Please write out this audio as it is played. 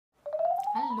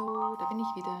Hallo, da bin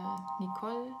ich wieder,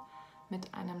 Nicole,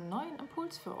 mit einem neuen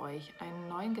Impuls für euch, einen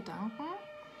neuen Gedanken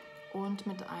und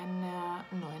mit einer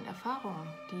neuen Erfahrung,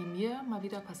 die mir mal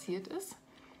wieder passiert ist.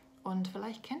 Und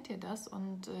vielleicht kennt ihr das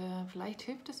und vielleicht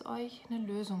hilft es euch, eine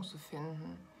Lösung zu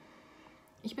finden.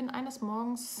 Ich bin eines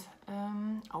Morgens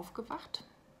aufgewacht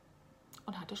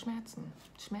und hatte Schmerzen.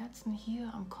 Schmerzen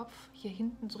hier am Kopf, hier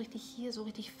hinten, so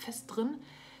richtig fest drin,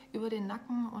 über den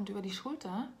Nacken und über die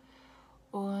Schulter.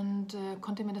 Und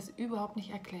konnte mir das überhaupt nicht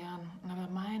erklären. Und aber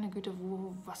meine Güte,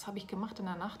 was habe ich gemacht in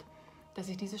der Nacht, dass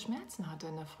ich diese Schmerzen hatte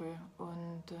in der Früh.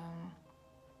 Und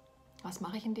was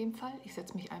mache ich in dem Fall? Ich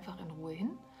setze mich einfach in Ruhe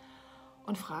hin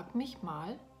und frage mich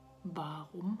mal,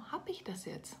 warum habe ich das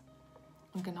jetzt?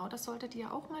 Und genau das solltet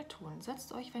ihr auch mal tun.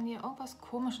 Setzt euch, wenn ihr irgendwas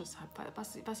Komisches habt,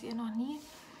 was ihr noch nie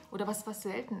oder was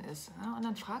selten ist. Ja? Und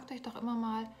dann fragt euch doch immer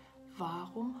mal,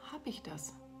 warum habe ich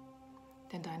das?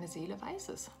 Denn deine Seele weiß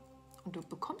es. Und du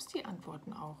bekommst die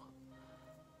Antworten auch.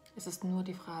 Es ist nur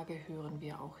die Frage, hören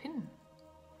wir auch hin?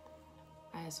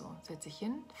 Also setz dich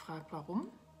hin, frag warum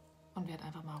und werd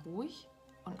einfach mal ruhig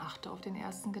und achte auf den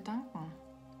ersten Gedanken.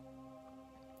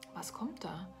 Was kommt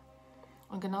da?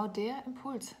 Und genau der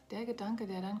Impuls, der Gedanke,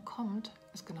 der dann kommt,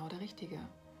 ist genau der richtige.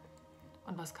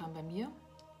 Und was kam bei mir?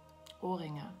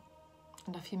 Ohrringe.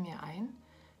 Und da fiel mir ein,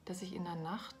 dass ich in der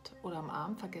Nacht oder am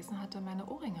Abend vergessen hatte, meine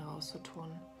Ohrringe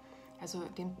rauszutun. Also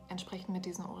dementsprechend mit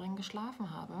diesen Ohrringen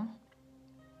geschlafen habe.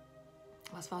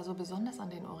 Was war so besonders an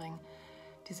den Ohrringen?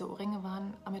 Diese Ohrringe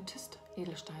waren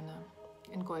Amethyst-Edelsteine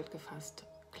in Gold gefasst.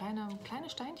 Kleine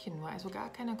Steinchen nur, also gar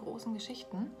keine großen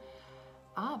Geschichten.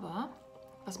 Aber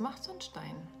was macht so ein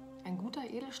Stein? Ein guter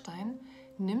Edelstein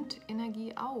nimmt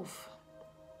Energie auf.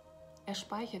 Er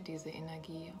speichert diese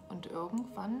Energie und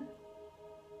irgendwann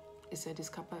ist ja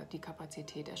die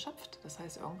Kapazität erschöpft. Das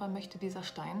heißt, irgendwann möchte dieser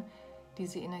Stein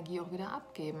diese Energie auch wieder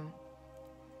abgeben.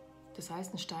 Das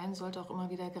heißt, ein Stein sollte auch immer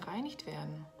wieder gereinigt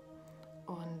werden.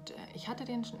 Und ich hatte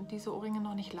diese Ohrringe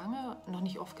noch nicht lange, noch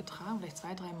nicht oft getragen, vielleicht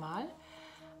 2, 3 Mal.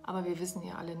 Aber wir wissen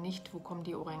ja alle nicht, wo kommen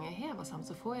die Ohrringe her, was haben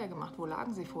sie vorher gemacht, wo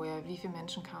lagen sie vorher, wie viele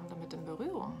Menschen kamen damit in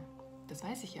Berührung. Das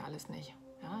weiß ich ja alles nicht.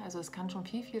 Ja, also es kann schon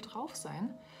viel drauf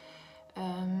sein.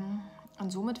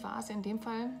 Und somit war es in dem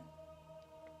Fall,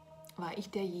 war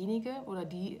ich derjenige oder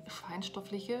die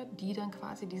Feinstoffliche, die dann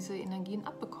quasi diese Energien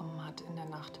abbekommen hat in der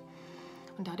Nacht.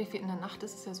 Und dadurch, in der Nacht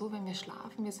ist es ja so, wenn wir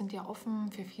schlafen, wir sind ja offen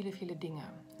für viele Dinge.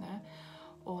 Ne?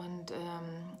 Und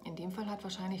in dem Fall hat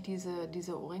wahrscheinlich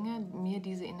diese Ohrringe mir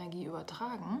diese Energie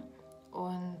übertragen.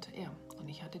 Und ja, und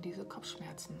ich hatte diese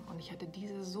Kopfschmerzen und ich hatte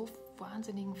diese so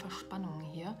wahnsinnigen Verspannungen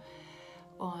hier.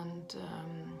 Und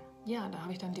ja, da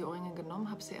habe ich dann die Ohrringe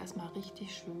genommen, habe sie erstmal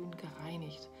richtig schön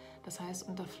gereinigt. Das heißt,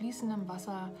 unter fließendem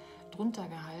Wasser drunter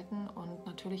gehalten und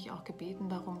natürlich auch gebeten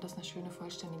darum, dass eine schöne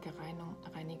vollständige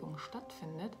Reinigung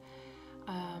stattfindet.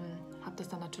 Habe das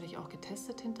dann natürlich auch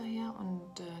getestet hinterher und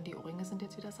die Ohrringe sind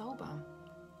jetzt wieder sauber.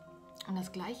 Und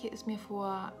das Gleiche ist mir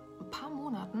vor ein paar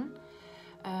Monaten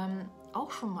auch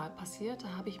schon mal passiert.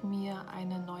 Da habe ich mir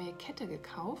eine neue Kette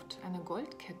gekauft, eine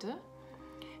Goldkette,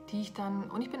 die ich dann,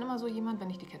 und ich bin immer so jemand, wenn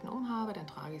ich die Ketten umhabe, dann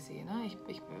trage ich sie. Ne?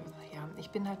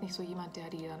 Ich bin halt nicht so jemand, der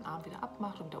die dann abends wieder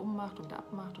abmacht und wieder ummacht und wieder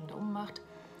abmacht und wieder ummacht.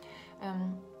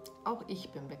 Auch ich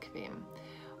bin bequem.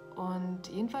 Und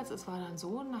jedenfalls, es war dann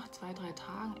so, nach 2, 3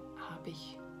 Tagen habe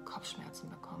ich Kopfschmerzen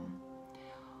bekommen.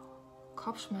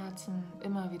 Kopfschmerzen,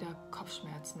 immer wieder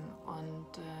Kopfschmerzen.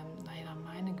 Und naja,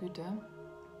 meine Güte,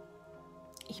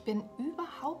 ich bin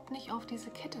überhaupt nicht auf diese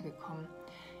Kette gekommen.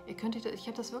 Ich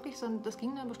habe das wirklich so, das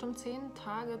ging dann bestimmt 10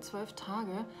 Tage, 12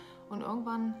 Tage und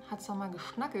irgendwann hat es dann mal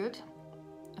geschnackelt.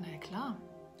 Na ja, klar,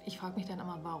 ich frage mich dann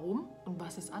immer, warum und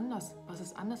was ist anders? Was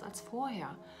ist anders als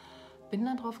vorher? Bin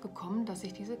dann drauf gekommen, dass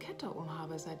ich diese Kette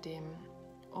umhabe seitdem.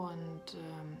 Und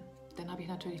dann habe ich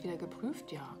natürlich wieder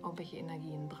geprüft, ja, irgendwelche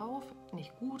Energien drauf,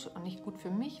 nicht gut und nicht gut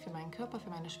für mich, für meinen Körper,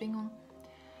 für meine Schwingung.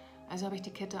 Also habe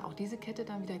ich auch diese Kette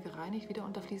dann wieder gereinigt, wieder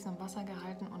unter fließendem Wasser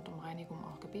gehalten und um Reinigung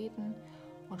auch gebeten.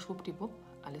 Und schwuppdiwupp,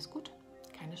 alles gut,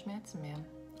 keine Schmerzen mehr.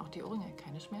 Auch die Ohrringe,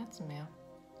 keine Schmerzen mehr.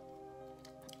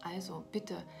 Also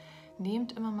bitte,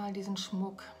 nehmt immer mal diesen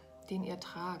Schmuck, den ihr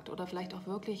tragt oder vielleicht auch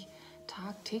wirklich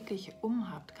tagtäglich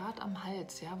umhabt, gerade am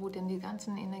Hals, ja, wo denn die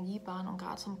ganzen Energiebahnen und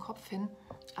gerade zum Kopf hin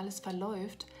alles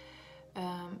verläuft.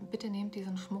 Bitte nehmt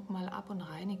diesen Schmuck mal ab und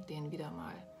reinigt den wieder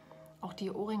mal. Auch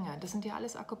die Ohrringe, das sind ja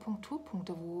alles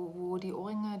Akupunkturpunkte, wo die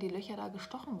Ohrringe, die Löcher da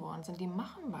gestochen worden sind, die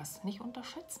machen was, nicht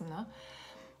unterschätzen. Ne?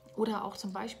 Oder auch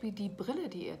zum Beispiel die Brille,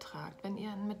 die ihr tragt, wenn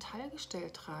ihr ein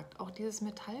Metallgestell tragt, auch dieses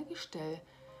Metallgestell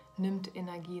nimmt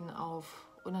Energien auf.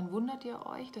 Und dann wundert ihr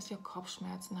euch, dass ihr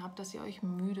Kopfschmerzen habt, dass ihr euch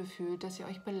müde fühlt, dass ihr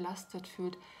euch belastet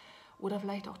fühlt oder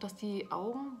vielleicht auch, dass die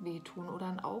Augen wehtun oder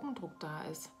ein Augendruck da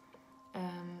ist.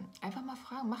 einfach mal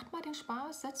fragen, macht mal den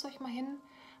Spaß, setzt euch mal hin,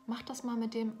 macht das mal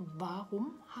mit dem,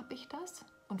 warum habe ich das?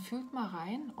 Und fühlt mal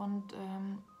rein. Und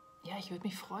ja, ich würde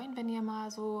mich freuen, wenn ihr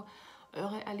mal so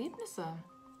eure Erlebnisse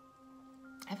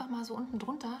einfach mal so unten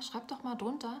drunter, schreibt doch mal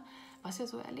drunter, was ihr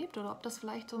so erlebt oder ob das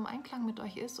vielleicht so im Einklang mit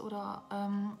euch ist oder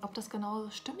ob das genau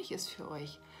stimmig ist für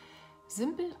euch.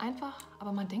 Simpel, einfach,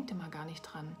 aber man denkt immer gar nicht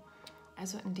dran.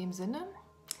 Also in dem Sinne,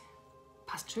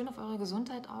 passt schön auf eure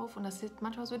Gesundheit auf und das sind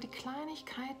manchmal so die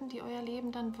Kleinigkeiten, die euer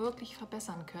Leben dann wirklich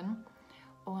verbessern können.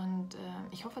 Und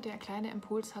ich hoffe, der kleine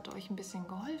Impuls hat euch ein bisschen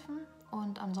geholfen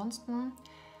und ansonsten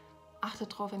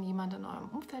achtet drauf, wenn jemand in eurem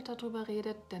Umfeld darüber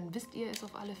redet, dann wisst ihr es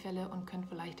auf alle Fälle und könnt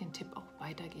vielleicht den Tipp auch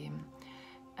weitergeben.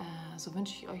 So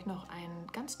wünsche ich euch noch einen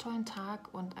ganz tollen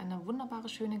Tag und eine wunderbare,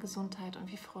 schöne Gesundheit und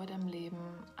viel Freude im Leben.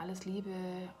 Alles Liebe,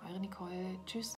 eure Nicole. Tschüss.